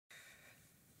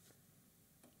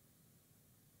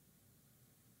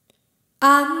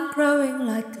I'm growing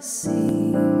like a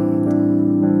seed.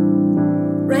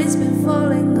 Rain's been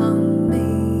falling on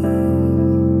me.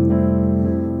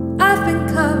 I've been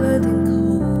covered in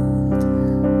cold.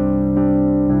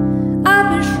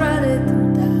 I've been shredded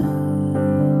and down.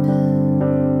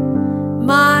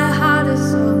 My heart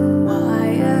is on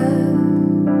wire,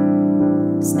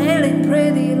 sailing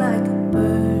pretty like a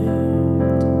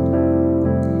bird,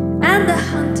 and the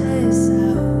hunter is out.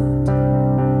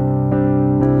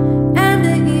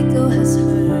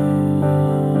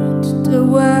 The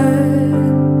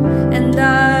word, and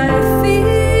I feel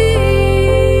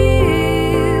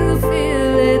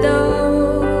it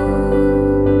all,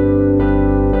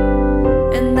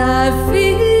 and I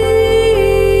feel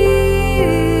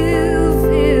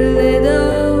it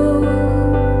all,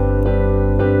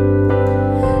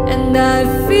 and I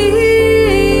feel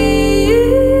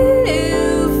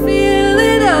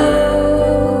it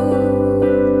all,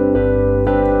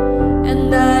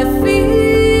 and I feel.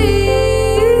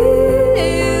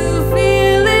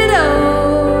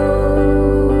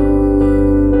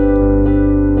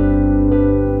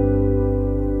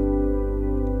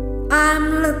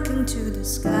 I'm looking to the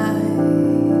sky,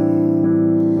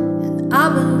 and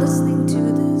I've been listening to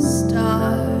the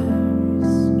stars,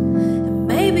 and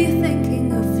maybe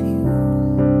thinking of you,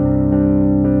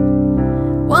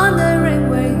 wondering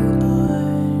where you are.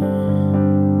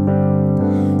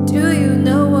 Do you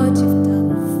know what you've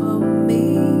done for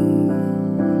me?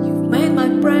 You've made my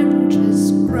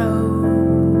branches grow.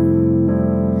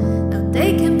 Now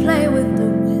they can play with the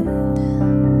wind.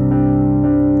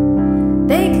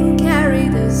 They can carry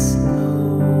the snow,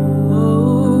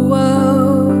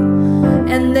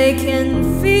 and they can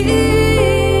feel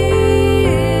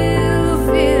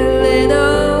it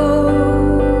all,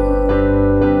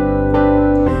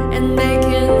 and they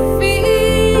can feel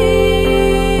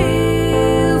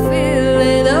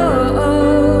it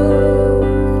all,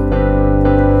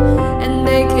 and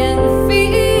they can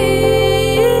feel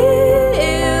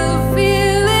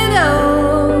it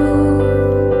all,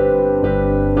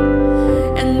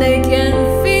 and they can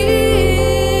feel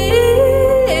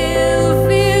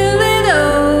it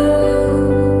all.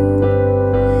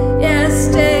 Yes,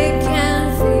 they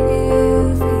can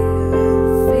feel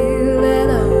it all. Feel it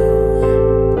all.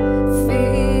 Feel it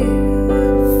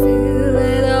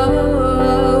all.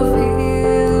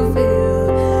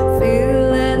 Feel it all.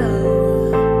 Feel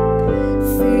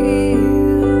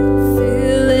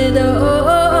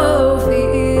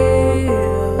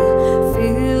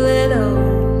it all.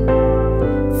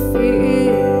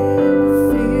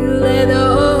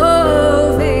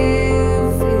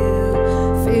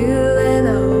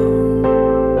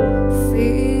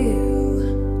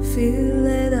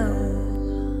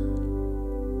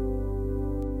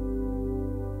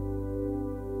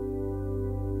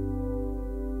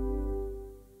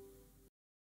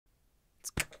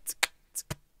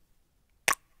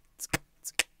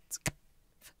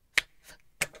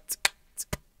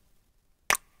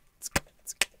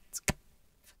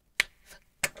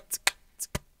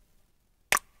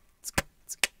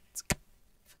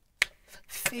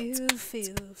 Feel it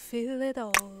all, feel it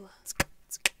all,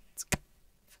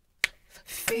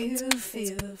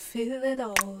 feel it all. Feel it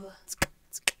all.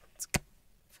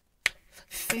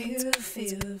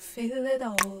 Feel it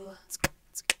all.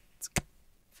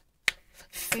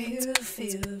 Feel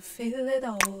it all. Feel it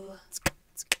all.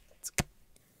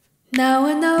 Now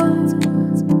I know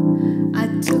I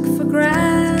took for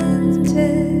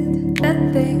granted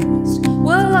that things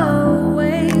will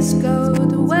always go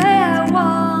the way I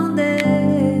wanted.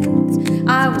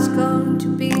 I was going to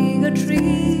be a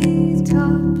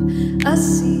treetop, a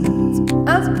sea,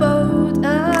 a boat,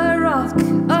 a rock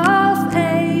of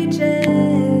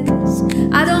ages.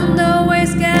 I don't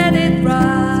always get it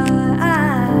right.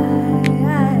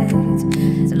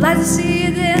 I'd like to see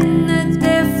it in a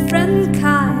different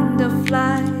kind of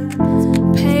light.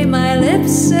 Pay my lip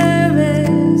service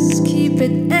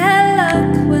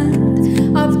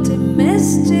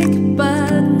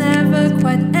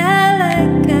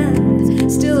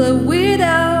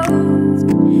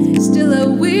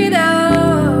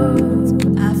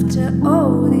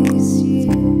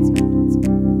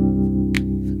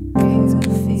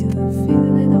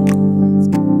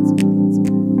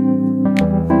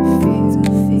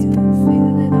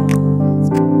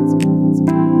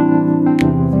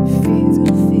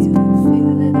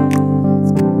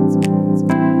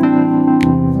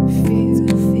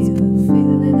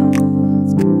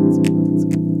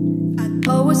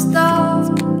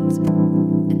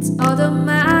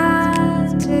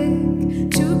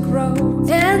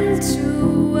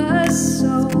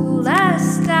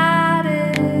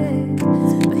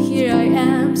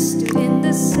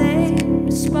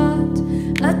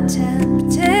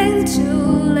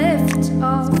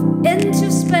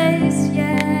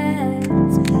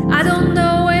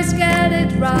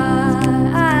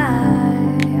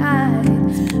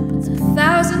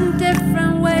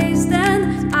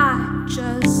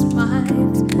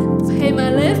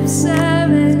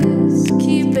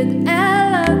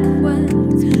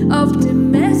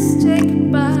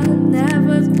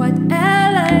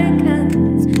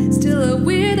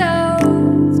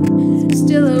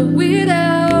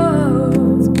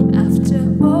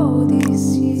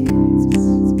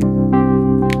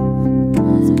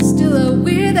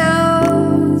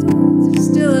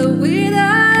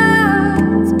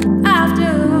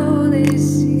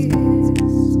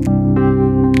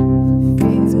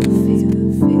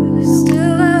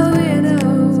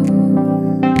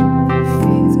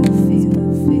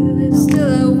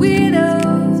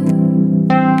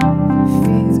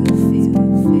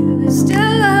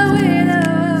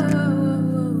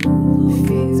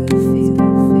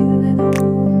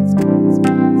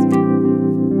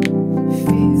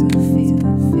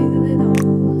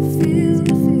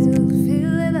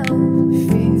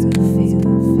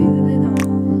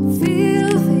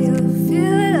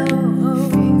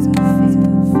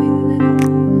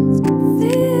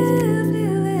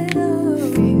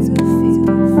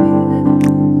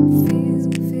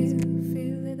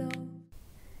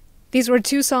These were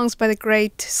two songs by the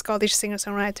great Scottish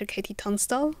singer-songwriter Katie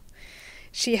Tunstall.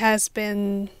 She has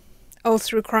been, all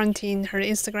through quarantine, her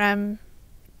Instagram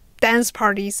dance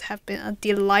parties have been a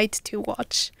delight to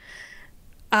watch.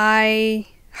 I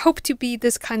hope to be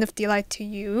this kind of delight to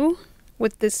you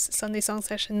with this Sunday Song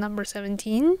Session number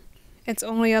 17. It's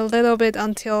only a little bit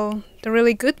until the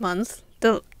really good month,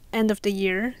 the end of the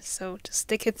year, so just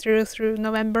stick it through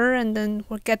November and then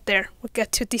we'll get there. We'll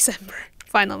get to December,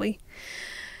 finally.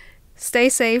 Stay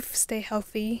safe, stay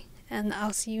healthy, and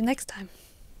I'll see you next time.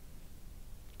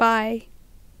 Bye.